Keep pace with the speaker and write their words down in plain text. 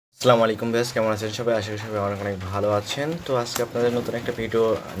আসসালামু আলাইকুম বেশ, কেমন আছেন সবাই? আশা করি সবাই অনেক অনেক ভালো আছেন। তো আজকে আপনাদের নতুন একটা ভিডিও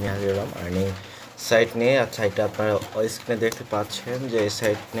নিয়ে হাজির হলাম আর্নিং সাইট নিয়ে। আর সাইটটা আপনারা স্ক্রিনে দেখতে পাচ্ছেন যে এই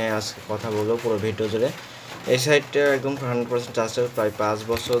সাইট নিয়ে আজকে কথা বলবো পুরো ভিডিও জুড়ে। এই সাইটটা একদম 100% ট্রাস্টেড, প্রায় 5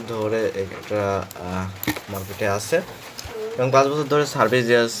 বছর ধরে একটা মার্কেটে আছে এবং 5 বছর ধরে সার্ভিস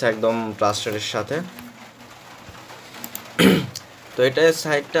দিয়ে আসছে একদম ট্রাস্টেডের সাথে। তো এটা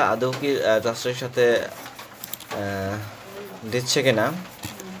সাইটটা আদৌ কি ট্রাস্টের সাথে দিচ্ছে কিনা,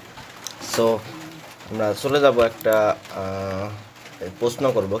 সো আমরা চলে যাব একটা প্রশ্ন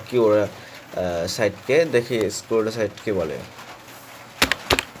করব কি ওরা সাইটকে, দেখি স্কুলের সাইট কি বলে।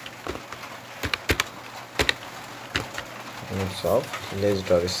 সব লেজ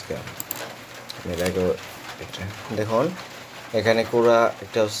ডগ স্ক্যাম এটা দেখুন, এখানে পুরা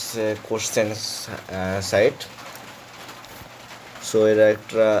একটা হচ্ছে কোশ্চেন সাইট। সো এরা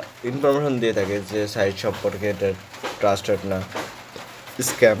একটা ইনফরমেশন দিয়ে থাকে যে সাইট সম্পর্কে এটা ট্রাস্টেড না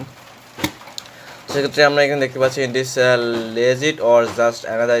স্ক্যাম। সেক্ষেত্রে আমরা এখানে দেখতে পাচ্ছি ইট ইস legit or just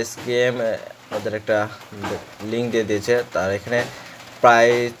another scheme, ওদের একটা লিঙ্ক দিয়ে দিয়েছে। তার এখানে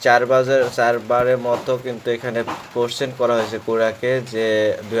প্রায় চারবারের মতো কিন্তু এখানে কোশ্চেন করা হয়েছে কোরাকে, যে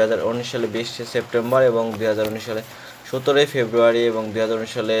 2019 সালে 20 সেপ্টেম্বর এবং 2019 সালে 17 ফেব্রুয়ারি এবং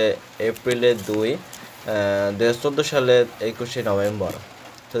 2019 সালে এপ্রিলে 2, 2014 সালে 21 নভেম্বর।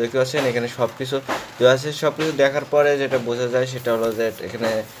 তো দেখতে পাচ্ছেন এখানে সব কিছু দেখার পরে যেটা বোঝা যায় সেটা হলো যে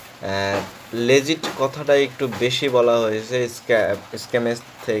এখানে লেজিট কথাটা একটু বেশি বলা হয়েছে স্ক্যামের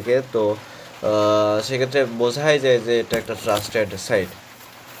থেকে। তো সেক্ষেত্রে বোঝাই যায় যে এটা একটা ট্রাস্টেড সাইট।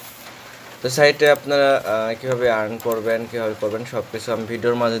 তো সাইটে আপনারা কীভাবে আর্ন করবেন, কীভাবে করবেন সব কিছু আমি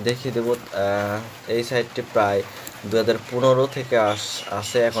ভিডিওর মাঝে দেখিয়ে দেবো। এই সাইটটি প্রায় 2015 থেকে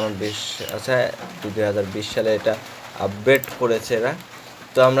আসে, এখনও 20 আছে, 2020 সালে এটা আপডেট করেছে এরা।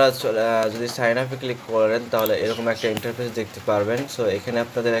 তো আমরা যদি সাইন আপে ক্লিক করেন তাহলে এরকম একটা ইন্টারফেস দেখতে পারবেন। সো এখানে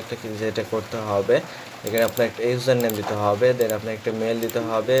আপনাদের একটা যেটা করতে হবে, এখানে আপনার একটা ইউজার নেম দিতে হবে, দেন আপনার একটা মেল দিতে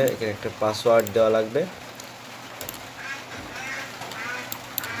হবে, এখানে একটা পাসওয়ার্ড দেওয়া লাগবে।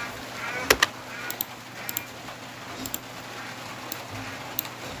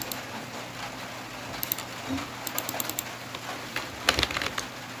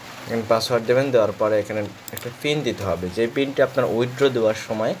 এখানে পাসওয়ার্ড দেবেন, দেওয়ার পরে এখানে একটা পিন দিতে হবে, যে পিনটা আপনার উইথড্র দেওয়ার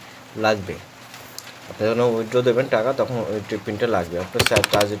সময় লাগবে। আপনি যখন উইথড্র দেবেন টাকা তখন ওই পিনটা লাগবে। আপনার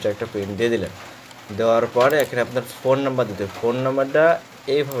চার্জেরটা একটা পিন দিয়ে দিলেন, দেওয়ার পরে এখানে আপনার ফোন নাম্বার দিতে হবে। ফোন নাম্বারটা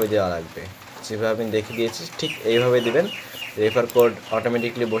এইভাবে দেওয়া লাগবে, যেভাবে আমি দেখে দিয়েছি ঠিক এইভাবে দিবেন। রেফার কোড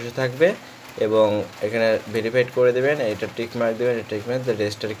অটোমেটিকলি বসে থাকবে এবং এখানে ভেরিফাইড করে দেবেন, এটা টিক মার্ক দেবেন, এটা টিক মার্ক দিয়ে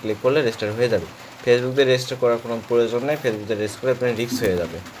রেজিস্টারে ক্লিক করলে রেজিস্টার হয়ে যাবে। ফেসবুক দিয়ে রেজিস্টার করার কোনো প্রয়োজন নেই, ফেসবুক দিয়ে রেজিস্টার করে আপনার রিস্ক হয়ে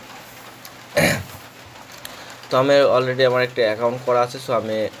যাবে। তো আমি অলরেডি আমার একটা অ্যাকাউন্ট করা আছে, সো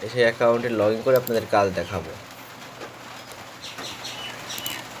আমি সেই অ্যাকাউন্টে লগ ইন করে আপনাদের কাজ দেখাবো।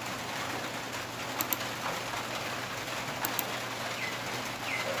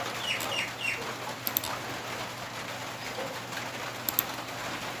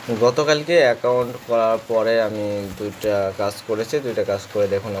 গতকালকে অ্যাকাউন্ট করার পরে আমি দুইটা কাজ করে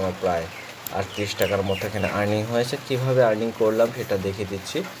দেখুন আমার প্রায় 38 টাকার মতো এখানে আর্নিং হয়েছে। কীভাবে আর্নিং করলাম সেটা দেখিয়ে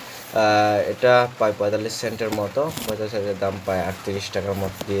দিচ্ছি। এটা প্রায় 45 সেন্টের মতো, 45 সেন্টের দাম প্রায় 38 টাকার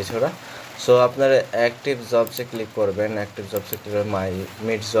মতো দিয়েছে ওরা। সো আপনারা অ্যাক্টিভ জবসে ক্লিক করবেন, অ্যাক্টিভ জবসে ক্লিক করে মাই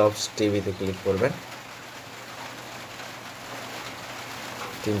মিড জবস টিভিতে ক্লিক করবেন।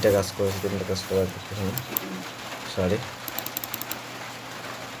 তিনটা কাজ করার সরি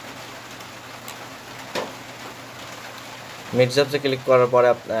মিডজবসে ক্লিক করার পরে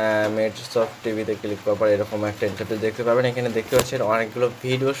মিডজব টিভিতে ক্লিক করার পরে এরকম একটা ইন্টারফেস দেখতে পাবেন। এখানে দেখতে পাচ্ছেন অনেকগুলো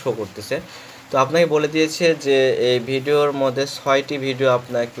ভিডিও শো করতেছে। তো আপনাকে বলে দিয়েছে যে এই ভিডিওর মধ্যে 6টি ভিডিও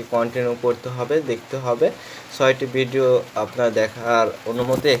আপনাকে কন্টিনিউ করতে হবে, দেখতে হবে। 6টি ভিডিও আপনার দেখার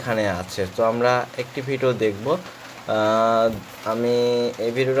অনুমতি এখানে আছে। তো আমরা একটি ভিডিও দেখব। আমি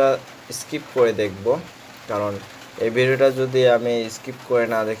এই ভিডিওটা স্কিপ করে দেখব, কারণ এই ভিডিওটা যদি আমি স্কিপ করে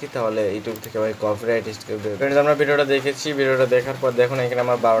না দেখি তাহলে ইউটিউব থেকে আমি কপিরাইট স্ট্রাইক দেবে। ফ্রেন্ডস, আমরা ভিডিওটা দেখেছি। ভিডিওটা দেখার পর দেখুন এখানে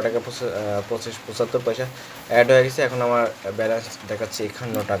আমার 12 টাকা 75 পয়সা অ্যাড হয়ে গেছে। এখন আমার ব্যালেন্স দেখাচ্ছে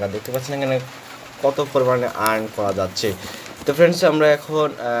 51 টাকা। দেখতে পাচ্ছেন এখানে কত পরিমাণে আর্ন করা যাচ্ছে। তো ফ্রেন্ডস, আমরা এখন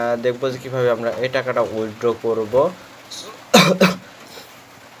দেখবো যে কীভাবে আমরা এই টাকাটা উইথড্র করব।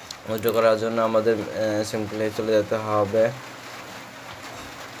 উইথড্র করার জন্য আমাদের সিম্পলি চলে যেতে হবে,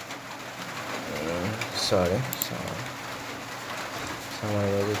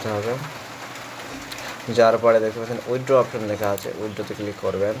 দিতে হবে। যার পরে দেখতে পাচ্ছেন উইথড্র অপশন লেখা আছে, উইথড্রতে ক্লিক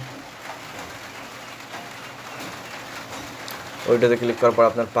করবেন। উইথড্রতে ক্লিক করার পর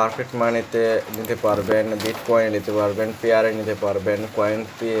আপনার পারফেক্ট মানিতে নিতে পারবেন, বিটকয়েনে নিতে পারবেন, পেয়ারে নিতে পারবেন,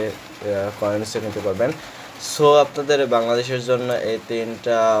 কয়েন্সে নিতে পারবেন। সো আপনাদের বাংলাদেশের জন্য এই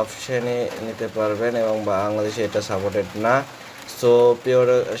 3টা অপশানই নিতে পারবেন এবং বাংলাদেশে এটা সাপোর্টেড না। সো পিওর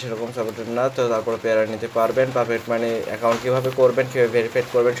সেরকম সাপোর্টেড না, তো তারপরে পেয়ারা নিতে পারবেন। পারফেক্ট মানি অ্যাকাউন্ট কীভাবে করবেন, কীভাবে ভেরিফাইড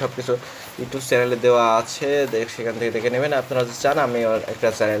করবেন সব কিছু ইউটিউব চ্যানেলে দেওয়া আছে, সেখান থেকে দেখে নেবেন। আপনারা যদি চান আমি একটা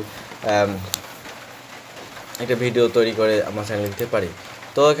চ্যানেল একটা ভিডিও তৈরি করে আমার চ্যানেলে দিতে পারি।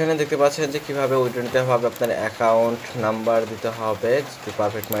 তো এখানে দেখতে পাচ্ছেন যে কীভাবে উইথড্র নিতে হবে, আপনার অ্যাকাউন্ট নাম্বার দিতে হবে যদি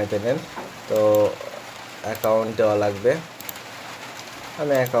পারফেক্ট মানিতে নেন, তো অ্যাকাউন্ট দেওয়া লাগবে।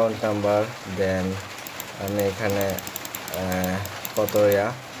 আমি অ্যাকাউন্ট নাম্বার দেন আমি এখানে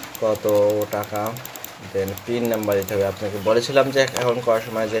কত টাকা দেন পিন নাম্বার দিতে হবে। আপনাকে বলেছিলাম যে অ্যাকাউন্ট করার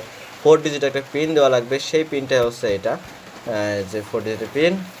সময় যে 4 ডিজিট একটা পিন দেওয়া লাগবে, সেই পিনটাই হচ্ছে এটা, যে 4 ডিজিটের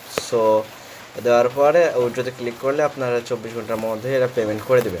পিন। সো দেওয়ার পরে উইথড্রতে ক্লিক করলে আপনারা 24 ঘন্টার মধ্যে এরা পেমেন্ট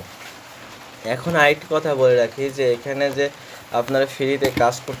করে দেবে। এখন আরেকটি কথা বলে রাখি যে এখানে যে আপনারা ফ্রিতে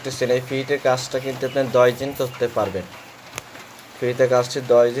কাজ করতেছেন, এই ফ্রিতে কাজটা কিন্তু আপনি 10 দিন করতে পারবেন। ফ্রিতে কাজটি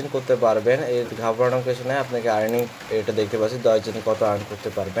 10 দিন করতে পারবেন, এর ঘাবড়ানোর কিছু নেই। আপনাকে আর্নিং এটা দেখতে পাচ্ছি 10 দিন কত আর্ন করতে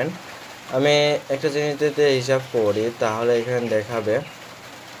পারবেন। আমি একটা জিনিস যদি হিসাব করি তাহলে এখানে দেখাবে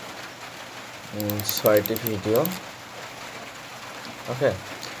 6টি ভিডিও। ওকে।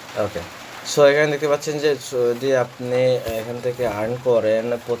 সো এখানে দেখতে পাচ্ছেন যে যদি আপনি এখান থেকে আর্ন করেন,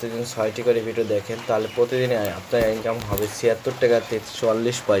 প্রতিদিন 6টি করে ভিডিও দেখেন, তাহলে প্রতিদিন আপনার ইনকাম হবে 76 টাকা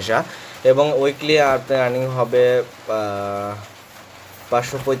 44 পয়সা এবং উইকলি আপনার আর্নিং হবে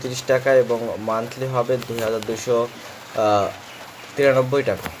 535 টাকা এবং মান্থলি হবে 2293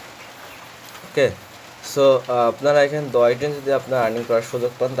 টাকা। ওকে। সো আপনারা এখানে 10 দিন যদি আপনার আর্নিং করার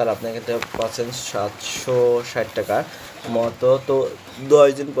সুযোগ পান তাহলে আপনি এখানে পাচ্ছেন 760 টাকা মতো। তো 10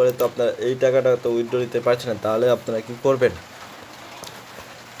 দিন পরে তো আপনার এই টাকাটা তো উইথড্র নিতে পারছেন না, তাহলে আপনারা কি করবেন?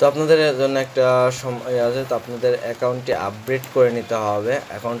 তো আপনাদের জন্য একটা সময় আছে, তো আপনাদের অ্যাকাউন্টটি আপডেট করে নিতে হবে।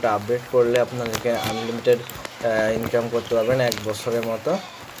 অ্যাকাউন্টটা আপডেট করলে আপনাদেরকে আনলিমিটেড ইনকাম করতে পারবেন 1 বছরের মতো।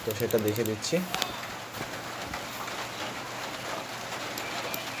 তো সেটা দেখে দিচ্ছি।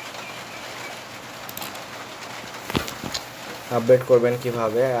 আপডেট করবেন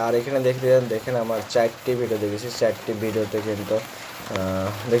কিভাবে, আর এখানে দেখেন আমার 4টি ভিডিও দেখেছি, 4টি ভিডিওতে কিন্তু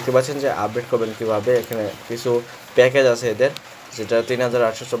দেখতে পাচ্ছেন যে আপডেট করবেন কিভাবে। এখানে কিছু প্যাকেজ আছে এদের, যেটা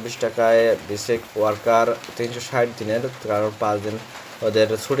 3824 টাকায় বেসিক ওয়ার্কার 360 দিনের, কারণ 5 দিন ওদের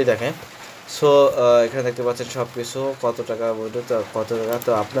ছুটি থাকে। সো এখানে দেখতে পাচ্ছেন সব কিছু কত টাকা বলতে, তো কত টাকা,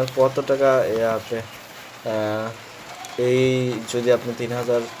 তো আপনার কত টাকা আপনি এই যদি আপনি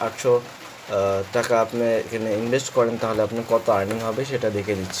 3800 টাকা আপনি এখানে ইনভেস্ট করেন তাহলে আপনি কত আর্নিং হবে সেটা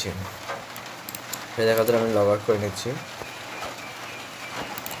দেখে দিচ্ছি। সেটা দেখার জন্য আমি লগ আউট করে নিচ্ছি।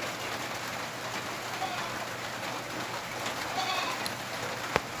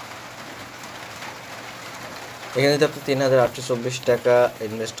 এখানে যদি আপনি 3824 টাকা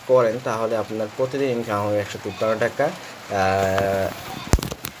ইনভেস্ট করেন তাহলে আপনার প্রতিদিন ইনকাম হবে 153 টাকা,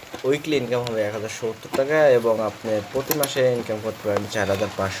 উইকলি ইনকাম হবে 1070 টাকা এবং আপনি প্রতি মাসে ইনকাম করতে পারেন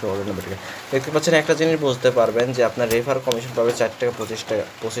 4599 টাকা। দেখতে পাচ্ছেন একটা জিনিস বুঝতে পারবেন যে আপনার রেফার কমিশন পাবে 4 টাকা 25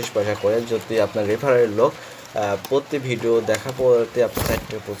 পয়সা করে, যদি আপনার রেফারের লোক প্রতি ভিডিও দেখা পড়তে আপনি 4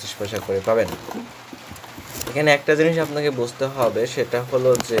 টাকা 25 পয়সা করে পাবেন। এখানে একটা জিনিস আপনাকে বুঝতে হবে, সেটা হলো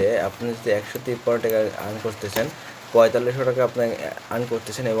যে আপনি যদি 153 টাকা আর্ন করতেছেন, 4500 টাকা আপনি আর্ন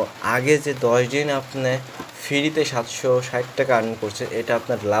করতেছেন এবং আগে যে 10 দিন আপনি ফ্রিতে 760 টাকা আর্ন করছেন, এটা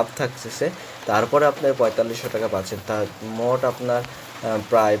আপনার লাভ থাকতেছে, তারপরে আপনার 4500 টাকা পাচ্ছেন, তার মোট আপনার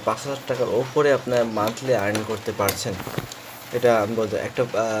প্রায় 5000 টাকার ওপরে আপনার মান্থলি আর্ন করতে পারছেন। এটা আমি বলতে একটা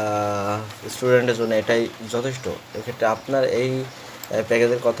স্টুডেন্টের জন্য এটাই যথেষ্ট। এক্ষেত্রে আপনার এই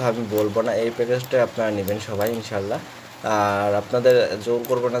প্যাকেজের কথা আমি বলবো না, এই প্যাকেজটা আপনারা নেবেন সবাই ইনশাল্লাহ। আর আপনাদের জোর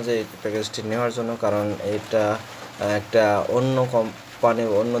করবো না যে এই প্যাকেজটি নেওয়ার জন্য, কারণ এটা একটা অন্য কোম্পানি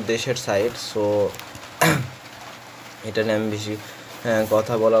অন্য দেশের সাইট। সো এটা নিয়ে আমি বেশি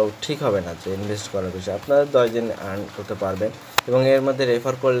কথা বলা ঠিক হবে না যে ইনভেস্ট করার বিষয়ে। আপনারা 10 দিন আর্ন করতে পারবেন এবং এর মধ্যে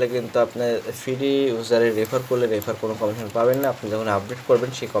রেফার করলে কিন্তু আপনার ফ্রি ইউজারে রেফার করলে রেফার কোনো কমিশন পাবেন না, আপনি যখন আপডেট করবেন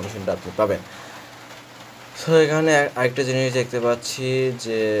সেই কমিশনটা আপনি পাবেন। সো এখানে আরেকটা জিনিস দেখতে পাচ্ছি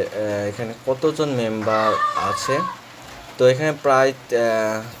যে এখানে কতজন মেম্বার আছে। তো এখানে প্রায়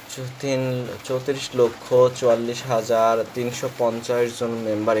 34,44,350 জন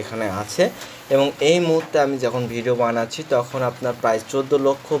মেম্বার এখানে আছে এবং এই মুহূর্তে আমি যখন ভিডিও বানাচ্ছি তখন আপনার প্রায়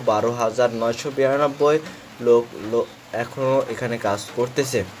 14,12,992 লোক এখনও এখানে কাজ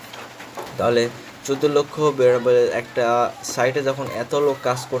করতেছে। তাহলে 14,92,000 একটা সাইটে যখন এত লোক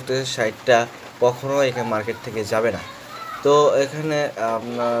কাজ করতেছে, সাইটটা কখনো এখানে মার্কেট থেকে যাবে না। তো এখানে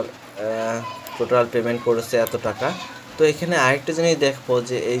আপনার টোটাল পেমেন্ট করেছে এত টাকা। তো এখানে আরেকটা জিনিস দেখবো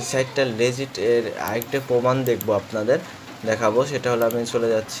যে এই সাইটটা লেজিট, এর আরেকটা প্রমাণ দেখবো আপনাদের দেখাবো, সেটা হলো আমি চলে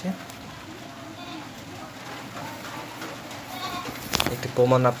যাচ্ছি। একটি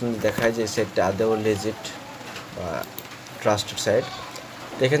প্রমাণ আপনাদের দেখায় যে সাইটটা আদৌ লেজিট বা ট্রাস্টেড সাইট।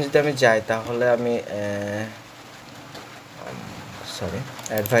 তো এখানে যদি আমি যাই তাহলে আমি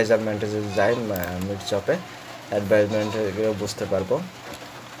অ্যাডভাইজারমেন্টে যদি যাই মিটশপে অ্যাডভাইজমেন্টে বুঝতে পারবো।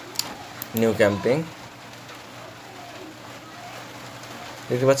 নিউ ক্যাম্পিং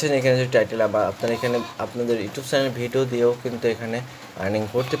দেখতে পাচ্ছেন এখানে যে টাইটেল, আবার আপনারা এখানে আপনাদের ইউটিউব চ্যানেল ভিডিও দিয়েও কিন্তু এখানে আর্নিং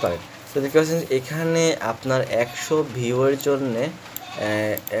করতে পারেন। তো দেখতে পাচ্ছেন এখানে আপনার 100 ভিউয়ের জন্যে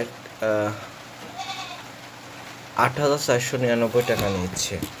 8,499 টাকা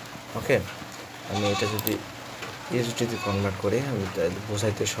নিচ্ছে। ওকে, আমি এটা যদি ইউএসডিতে কনভার্ট করি আমি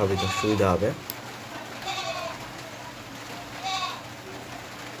বোঝাইতে সবই তো সুবিধা হবে।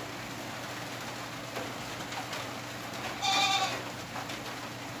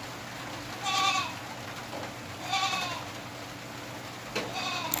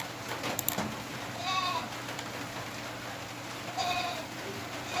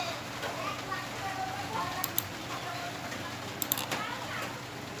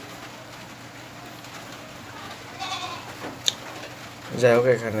 যাই হোক,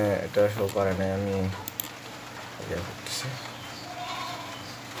 এখানে এটা শো করে নাই, আমি করতেছি।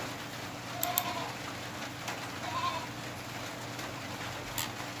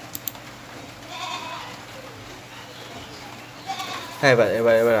 হ্যাঁ,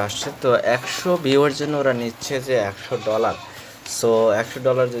 এবার আসছে। তো 100 ভিউয়ের জন্য ওরা নিচ্ছে যে $100। সো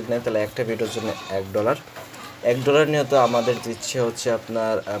 $100 যদি নেয় তাহলে একটা ভিডিওর জন্য $1। $1 নিয়ে তো আমাদের দিচ্ছে হচ্ছে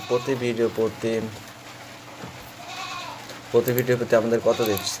আপনার প্রতি ভিডিও প্রতি আমাদের কত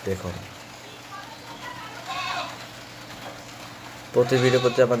দিচ্ছে দেখুন। প্রতি ভিডিও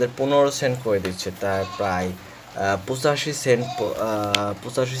প্রতি আমাদের 15 সেন্ট করে দিচ্ছে, তার প্রায় 85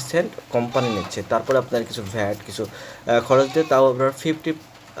 সেন্ট কোম্পানি নিচ্ছে। তারপরে আপনার কিছু ভ্যাট কিছু খরচ দিয়ে তাও আপনার 50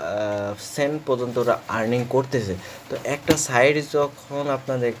 সেন্ট পর্যন্ত ওরা আর্নিং করতেছে। তো একটা সাইড যখন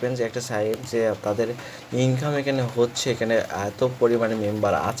আপনারা দেখবেন যে একটা সাইড যে তাদের ইনকাম এখানে হচ্ছে, এখানে এত পরিমাণে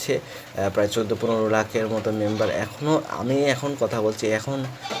মেম্বার আছে, প্রায় 14-15 লাখের মতো মেম্বার আমি এখন কথা বলছি এখন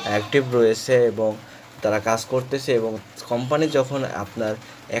অ্যাক্টিভ রয়েছে এবং তারা কাজ করতেছে। এবং কোম্পানি যখন আপনার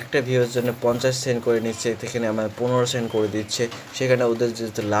একটা ভিউর জন্য 50 সেন্ট করে নিচ্ছে, সেখানে আমার 15 সেন্ট করে দিচ্ছে, সেখানে ওদের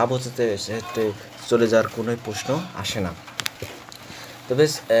যেহেতু লাভ হচ্ছে সেক্ষেত্রে চলে যাওয়ার কোনোই প্রশ্ন আসে না। তো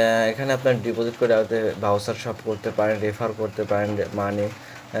বেশ, এখানে আপনার ডিপোজিট করে ভাউচার শপ করতে পারেন, রেফার করতে পারেন, মানি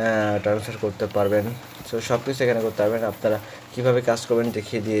ট্রান্সফার করতে পারবেন। সো সব কিছু এখানে করতে পারবেন। আপনারা কীভাবে কাজ করবেন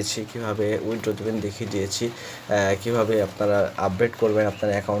দেখিয়ে দিয়েছি, কীভাবে উইথড্র দেবেন দেখিয়ে দিয়েছি, কীভাবে আপনারা আপডেট করবেন আপনার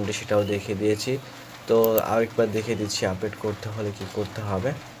অ্যাকাউন্টে সেটাও দেখিয়ে দিয়েছি। তো আরেকবার দেখিয়ে দিচ্ছি আপডেট করতে হলে কী করতে হবে।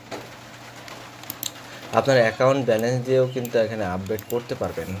 আপনার অ্যাকাউন্ট ব্যালেন্স দিয়েও কিন্তু এখানে আপডেট করতে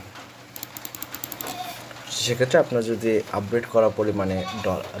পারবেন। সেক্ষেত্রে আপনার যদি আপডেট করা পরিমাণে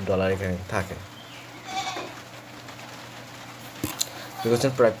ডলার এখানে থাকে,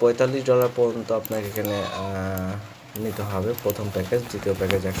 দেখছেন প্রায় $45 পর্যন্ত আপনাকে এখানে নিতে হবে প্রথম প্যাকেজ। দ্বিতীয়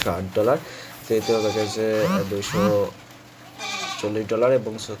প্যাকেজ $108, তৃতীয় প্যাকেজে $240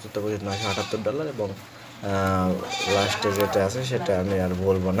 এবং চতুর্থ প্যাকেজ $978 এবং লাস্টে যেটা আছে সেটা আমি আর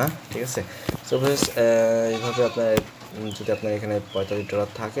বলবো না, ঠিক আছে। তো বেশ, এইভাবে যদি আপনার এখানে $45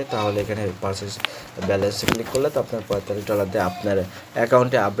 থাকে তাহলে এখানে পারচেজ ব্যালেন্সে ক্লিক করলে তো আপনার $45 দিয়ে আপনার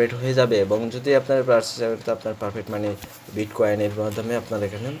অ্যাকাউন্টে আপডেট হয়ে যাবে। এবং যদি আপনার আপনার পারফেক্ট মানি বিটকয়েনের মাধ্যমে আপনার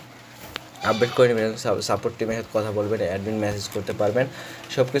এখানে আপডেট করে নেবেন, সাপোর্ট টিমের সাথে কথা বলবেন, অ্যাডমিন মেসেজ করতে পারবেন,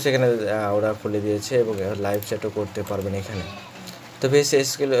 সব কিছু এখানে ওরা খুলে দিয়েছে এবং লাইভ চ্যাটও করতে পারবেন এখানে। তো বেশ,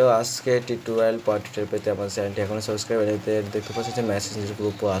 আজকে T12 পয়েন্টের পেতে আমার চ্যানেলটি এখনও সাবস্ক্রাইব দেখতে পাচ্ছি যে মেসেঞ্জার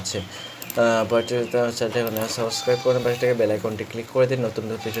গ্রুপও আছে। চ্যানেলটি এখন সাবস্ক্রাইব করে পাশে বেল আইকনটি ক্লিক করে দিন, নতুন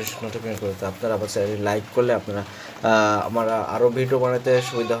নোটিফিকেশন করতে। আপনারা আবার চ্যানেলটি লাইক করলে আপনারা আমরা আরও ভিডিও বানাতে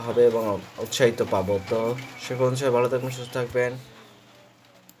সুবিধা হবে এবং উৎসাহিত পাবো। তো সে কোন ভালো থাকবেন, সুস্থ থাকবেন।